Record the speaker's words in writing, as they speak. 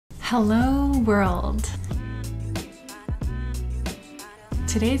Hello world!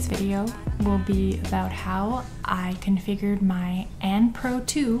 Today's video will be about how I configured my An Pro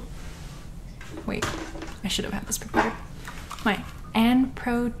 2. Wait, I should have had this prepared. My An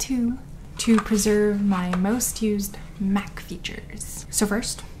Pro 2 to preserve my most used Mac features. So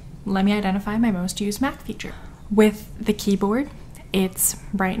first, let me identify my most used Mac feature. With the keyboard, it's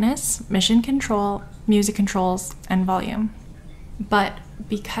brightness, mission control, music controls, and volume. But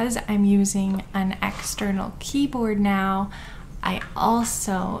because I'm using an external keyboard now, I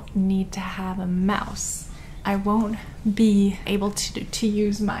also need to have a mouse. I won't be able to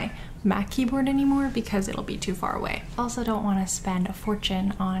use my Mac keyboard anymore because it'll be too far away. Also don't want to spend a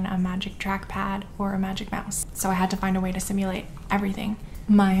fortune on a magic trackpad or a magic mouse. So I had to find a way to simulate everything.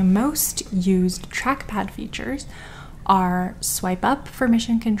 My most used trackpad features are swipe up for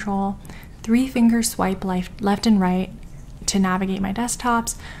mission control, 3-finger swipe left and right to navigate my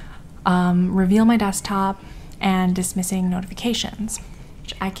desktops, reveal my desktop, and dismissing notifications.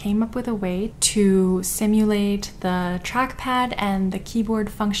 I came up with a way to simulate the trackpad and the keyboard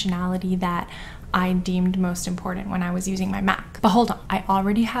functionality that I deemed most important when I was using my Mac. But hold on, I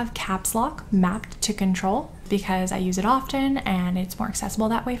already have caps lock mapped to control because I use it often and it's more accessible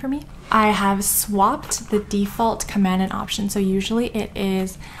that way for me. I have swapped the default command and option. So usually it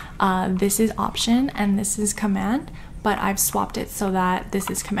is, this is option and this is command, but I've swapped it so that this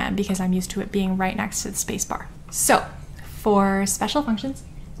is command because I'm used to it being right next to the spacebar. So for special functions,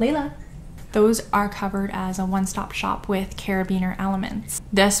 Layla, those are covered as a one-stop shop with carabiner elements.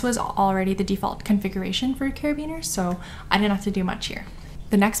 This was already the default configuration for carabiners, so I didn't have to do much here.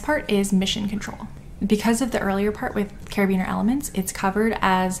 The next part is mission control. Because of the earlier part with carabiner elements, it's covered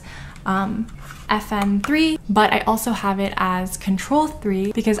as FN3, but I also have it as Control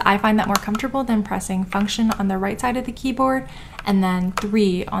 3 because I find that more comfortable than pressing function on the right side of the keyboard and then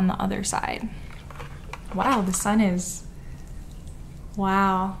 3 on the other side. Wow, the sun is,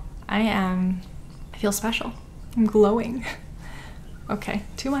 wow, I feel special. I'm glowing. Okay,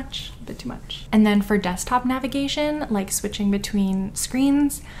 too much, a bit too much. And then for desktop navigation, like switching between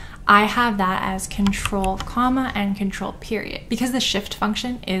screens, I have that as control comma and control period. Because the shift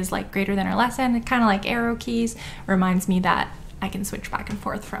function is like greater than or less than, kind of like arrow keys, reminds me that I can switch back and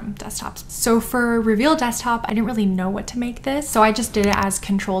forth from desktops. So for reveal desktop, I didn't really know what to make this. So I just did it as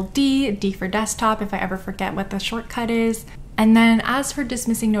control D, D for desktop if I ever forget what the shortcut is. And then as for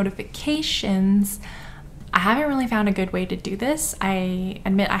dismissing notifications, I haven't really found a good way to do this. I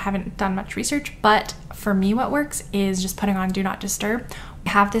admit I haven't done much research, but for me what works is just putting on do not disturb. I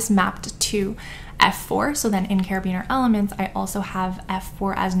have this mapped to F4, so then in carabiner elements I also have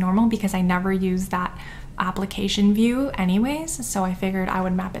F4 as normal because I never use that application view anyways, so I figured I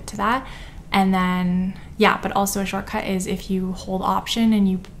would map it to that. And then yeah, but also a shortcut is if you hold option and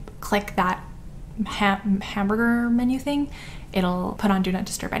you click that hamburger menu thing, it'll put on do not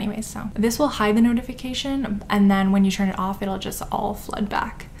disturb anyways. So this will hide the notification, and then when you turn it off it'll just all flood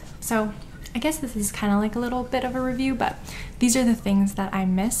back. So I guess this is kind of like a little bit of a review, but these are the things that I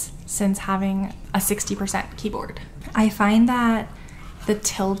miss since having a 60% keyboard. I find that the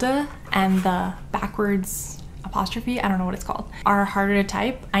tilde and the backwards apostrophe, I don't know what it's called, are harder to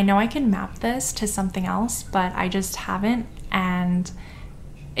type. I know I can map this to something else, but I just haven't, and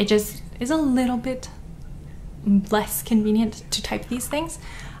it just is a little bit less convenient to type these things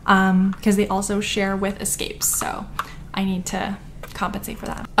because they also share with escapes, so I need to compensate for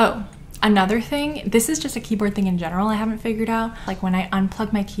that. Oh, another thing, this is just a keyboard thing in general I haven't figured out. Like when I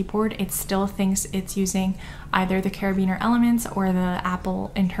unplug my keyboard, it still thinks it's using either the carabiner elements or the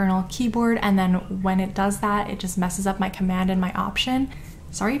Apple internal keyboard, and then when it does that, it just messes up my command and my option.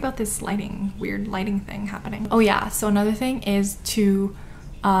 Sorry about this weird lighting thing happening. Oh yeah, so another thing is to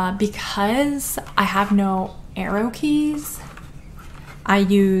because I have no arrow keys, I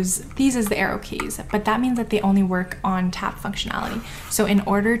use these as the arrow keys, but that means that they only work on tap functionality. So in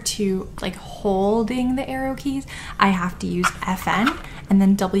order to like holding the arrow keys, I have to use FN and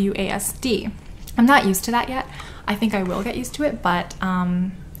then WASD. I'm not used to that yet. I think I will get used to it, but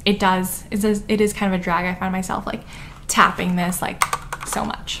it is kind of a drag. I find myself like tapping this like so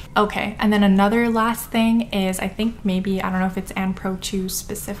much. Okay, and then another last thing is, I think maybe, I don't know if it's An Pro 2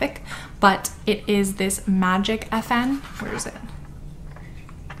 specific, but it is this magic FN. Where is it?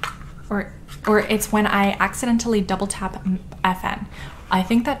 Or it's when I accidentally double tap FN. I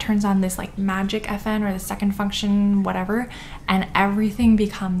think that turns on this like magic FN or the second function, whatever, and everything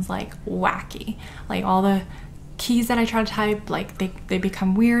becomes like wacky. Like all the keys that I try to type, like they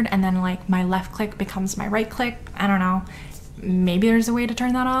become weird, and then like my left click becomes my right click. I don't know. Maybe there's a way to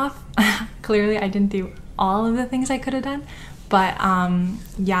turn that off. Clearly I didn't do all of the things I could have done, But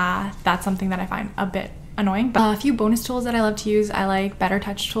yeah, that's something that I find a bit annoying. But a few bonus tools that I love to use, I like Better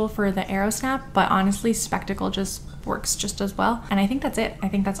Touch tool for the arrow snap, but honestly Spectacle just works just as well. And I think that's it. I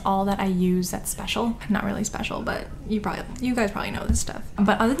think that's all that I use that's special. Not really special, but you guys probably know this stuff.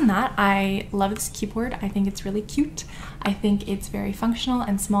 But other than that, I love this keyboard. I think it's really cute. I think it's very functional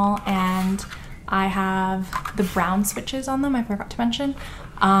and small, and I have the brown switches on them, I forgot to mention.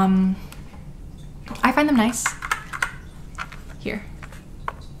 I find them nice. Here.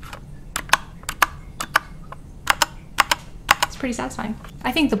 It's pretty satisfying.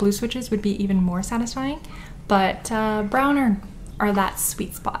 I think the blue switches would be even more satisfying, but brown are that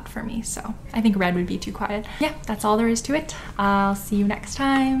sweet spot for me, so I think red would be too quiet. Yeah, that's all there is to it. I'll see you next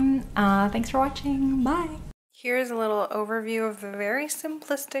time. Thanks for watching. Bye. Here's a little overview of the very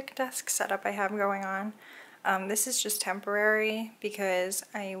simplistic desk setup I have going on. This is just temporary because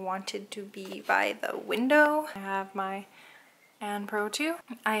I wanted to be by the window. I have my Anne Pro 2.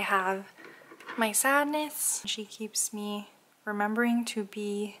 I have my sadness. She keeps me remembering to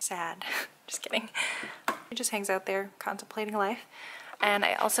be sad. Just kidding. It just hangs out there contemplating life. And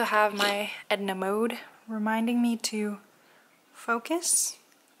I also have my Edna mode reminding me to focus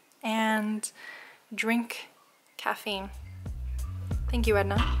and drink caffeine. Thank you,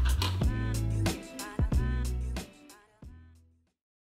 Edna.